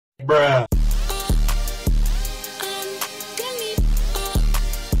Bruh.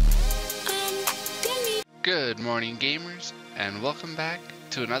 Good morning, gamers, and welcome back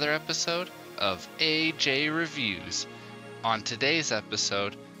to another episode of AJReviews. On today's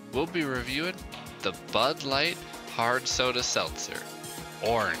episode, we'll be reviewing the Bud Light Hard Soda Seltzer,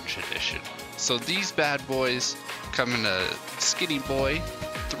 Orange Edition. So these bad boys come in a skinny boy,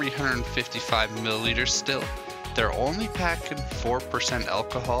 355 milliliters still. They're only packing 4%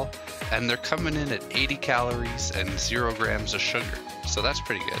 alcohol, and they're coming in at 80 calories and 0 grams of sugar. So that's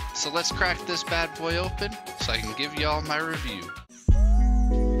pretty good. So let's crack this bad boy open so I can give y'all my review.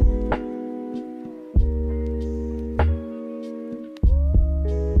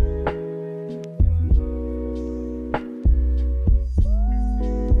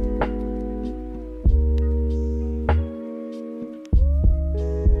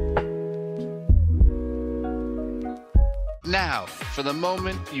 Now, for the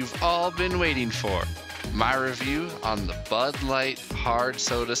moment you've all been waiting for, my review on the Bud Light Hard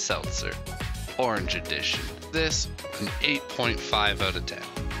Soda Seltzer, Orange Edition. This, an 8.5 out of 10.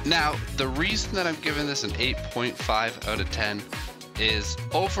 Now, the reason that I'm giving this an 8.5 out of 10 is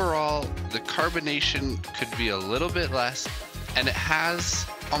overall, the carbonation could be a little bit less, and it has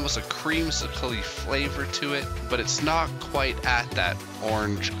almost a creamsicle-y flavor to it, but it's not quite at that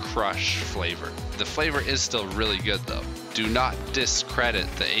orange crush flavor. The flavor is still really good though. Do not discredit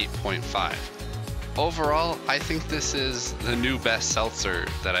the 8.5. Overall, I think this is the new best seltzer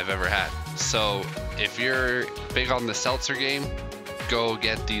that I've ever had. So if you're big on the seltzer game, go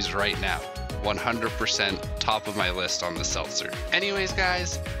get these right now. 100% top of my list on the seltzer. Anyways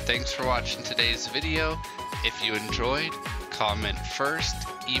guys, thanks for watching today's video. If you enjoyed, comment first,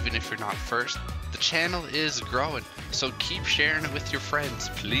 even if you're not first. The channel is growing, so keep sharing it with your friends,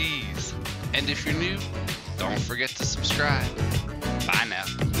 please. And if you're new, don't forget to subscribe. Bye now.